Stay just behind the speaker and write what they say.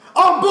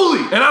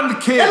And I'm the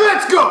kid. And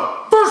let's go.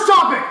 First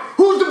topic.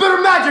 Who's the better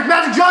Magic?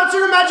 Magic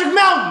Johnson or Magic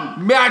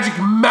Mountain? Magic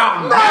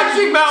Mountain.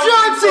 Magic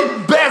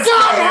Johnson. Best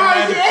guy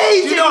has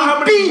AIDS. Do you know how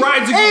many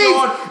rides he can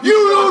go on? You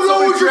don't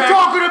know what you're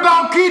talking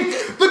about, kid.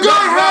 The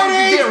guy had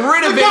AIDS. Get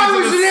rid of the guy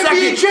was an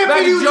NBA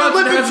champion. He was an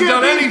Olympic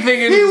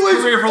champion. He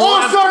was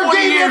All-Star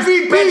Game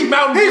MVP.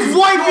 His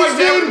wife is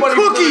named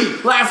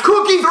Cookie.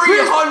 Cookie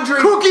 300.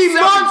 Cookie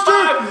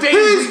Monster.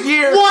 His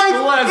wife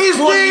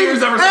is named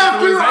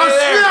after a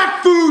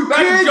snack food,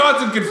 kid. Magic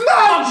Johnson can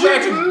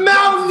Magic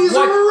Mountain is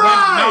a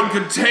ride.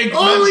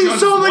 Only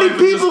so many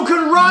people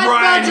can ride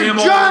Magic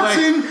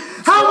Johnson.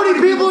 How many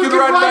people can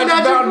ride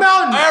Magic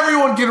Mountain?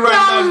 Everyone can ride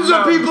Magic Mountain. Thousands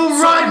of people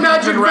ride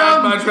Magic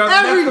Mountain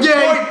every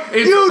day.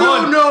 You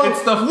don't know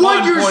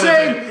what you're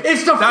saying.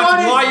 It's the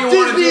fun. It's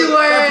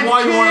Disneyland,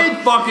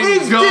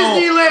 kid. It's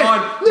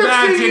Disneyland.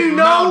 Next thing you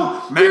know,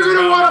 you're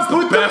going to want to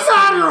put the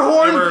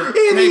Matterhorn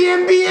in the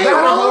NBA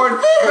Hall of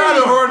Fame.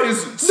 Matterhorn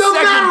is the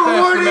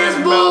Matterhorn is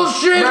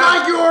bullshit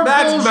like your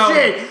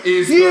bullshit.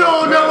 You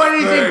don't know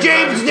anything.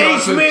 James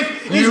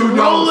Naismith is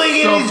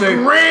rolling in his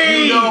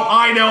grave.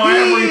 I know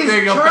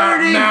everything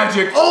about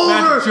Magic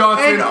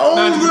Johnson, and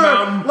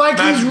over like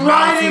he's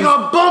riding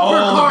a bumper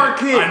car,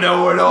 kid. I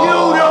know it all. You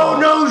don't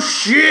know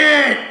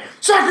shit.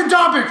 Second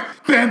topic.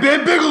 Bam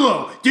Bam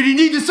Bigelow. Did he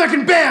need the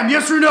second Bam?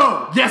 Yes or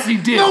no? Yes, he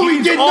did. No,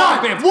 he did not.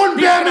 One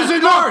Bam is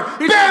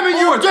enough. Bam and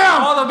you're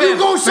down. You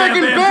go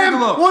second Bam.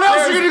 What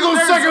else are you going to go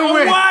second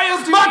with?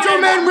 Macho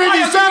Man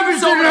Randy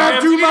Savage didn't have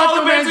two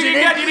Macho Mans in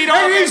it.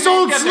 And he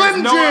sold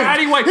Slim Jim.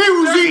 He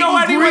was eating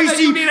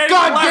greasy,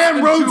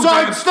 goddamn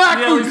roadside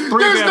snack food.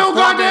 There's no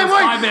goddamn way.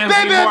 Bam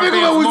Bam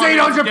Bigelow was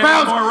 800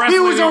 pounds. He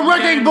was a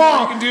wrecking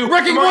ball.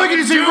 Wrecking ball, can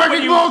you say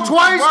wrecking ball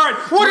twice?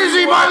 What is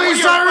he, Miley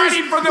Cyrus?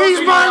 He's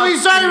Miley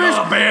Cyrus.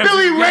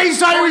 Billy Ray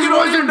Cyrus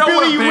wasn't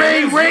Billy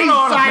Ray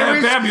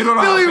Cyrus.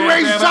 Billy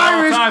Ray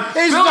Cyrus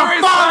is the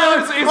father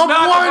of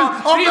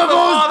one of the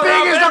most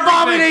biggest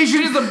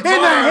abominations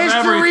in the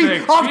history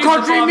of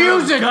country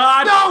music.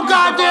 No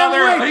goddamn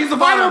way.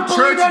 I don't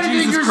believe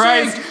anything you're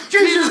saying.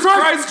 Jesus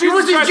Christ. You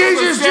listen,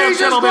 Jesus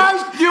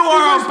Christ. You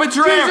are a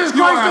betrayer. Jesus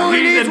Christ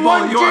only needs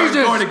one Jesus.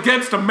 You are going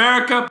against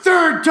America.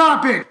 Third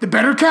topic. The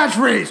better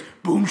catchphrase.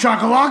 Boom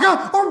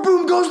shakalaka or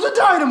boom goes the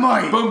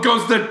dynamite? Boom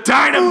goes the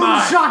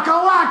dynamite. Boom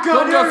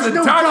shakalaka. There's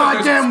no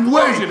goddamn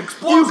way.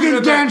 You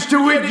can dance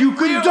to it. You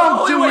can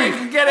dunk to it.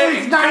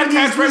 It's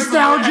 90s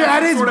nostalgia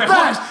at its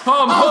best.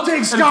 I'll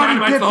take Scottie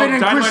Pippen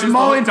and Chris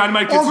Mullin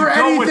over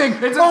anything.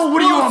 Oh,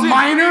 what are you, a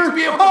miner?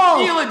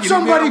 Oh,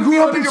 somebody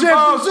grew up in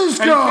San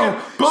Francisco.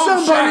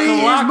 Somebody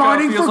is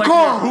mining for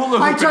coal.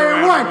 I tell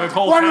you what,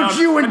 why don't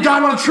you and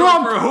Donald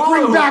Trump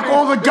bring back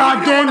all the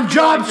goddamn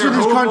jobs to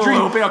this country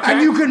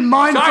and you can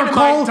mine for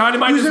coal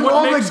using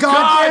all the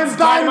goddamn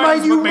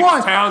dynamite you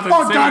want.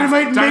 Oh,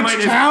 dynamite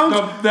makes towns?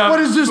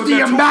 What is this, the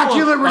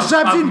Immaculate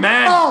Reception?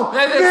 Oh,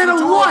 man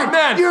of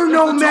what? You're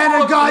no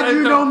man of God,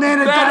 you're no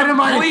man of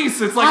dynamite.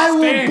 I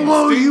will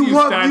blow you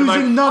up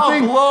using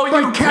nothing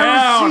but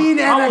kerosene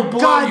and a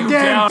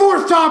goddamn...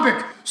 Fourth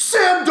topic,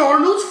 Sam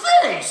Darnold's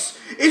face.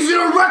 Is it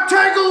a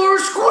rectangle or a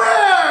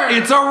square?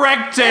 It's a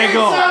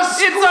rectangle.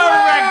 It's a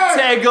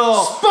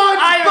rectangle.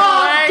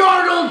 SpongeBob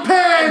Darnold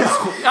pants.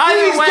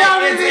 He's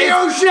down in the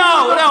ocean.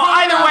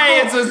 Either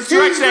way, it's a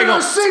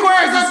rectangle.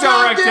 Squares is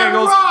still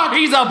rectangles.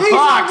 He's a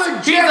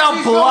box. He's a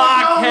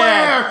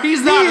blockhead.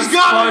 He's not a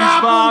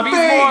SpongeBob.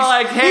 He's more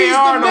like, hey,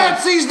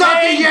 Arnold. He's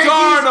not the Yankees.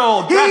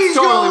 Darnold. He's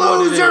totally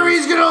a loser.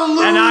 He's gonna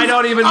lose. And I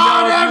don't even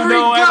know if you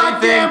know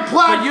everything.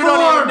 But you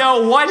don't even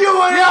know what. You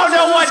don't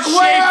know what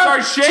shapes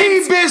are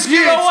shapes.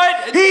 T-biscuit. You know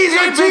what? He's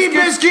a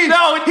T-biscuit.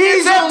 No,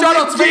 he's a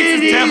Darnold's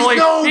face is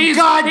definitely. He's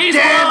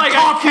goddamn like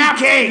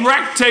coffee cake.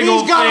 Rectangle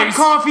he's got face. A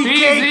coffee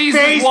cake he's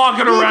face.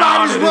 Walking he around.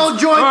 Might as well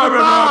join the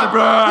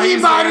mob. He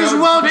might as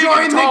well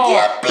join the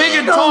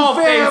big and tall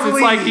face.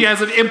 It's like he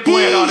has an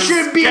implant on his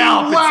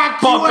scalp.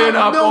 It's bumping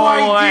up all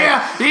the way.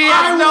 He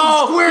has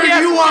no square.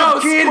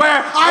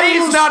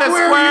 He's not a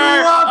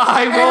square.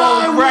 I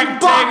will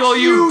rectangle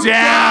you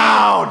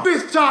down.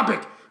 Fifth topic.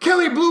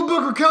 Kelly Blue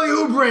Book or Kelly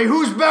Oeubre?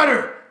 Who's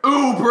better?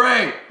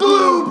 Oeubre.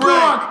 Blue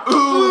Book.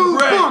 Blue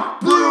Book.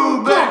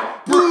 Blue Book.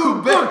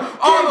 Blue Book.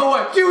 All the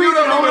way. You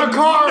even own a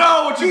car.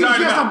 Know what you're talking about.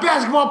 He's just a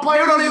basketball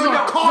player. You don't even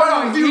know.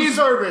 Car review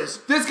service.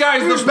 This guy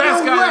is the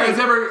best guy that has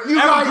ever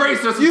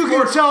graced us. You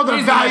can tell the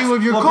value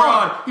of your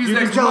car. You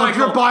can tell if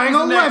you're buying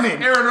a lemon.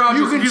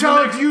 You can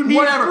tell if you need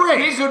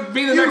brakes. He could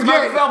be the next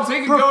Michael Phelps. He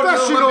can go to the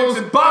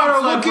Olympics and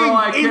bobsled for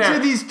like into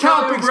these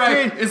topics,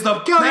 kid. Is the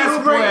Kelly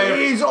Oeubre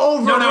is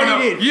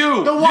overrated.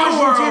 The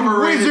Washington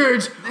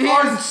Wizards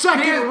are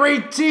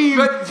second-rate team.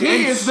 But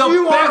he is the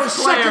best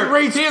player.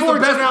 He is the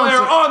best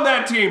player on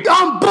that team.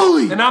 I'm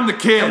Bully. And I'm the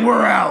kid. And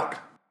we're out.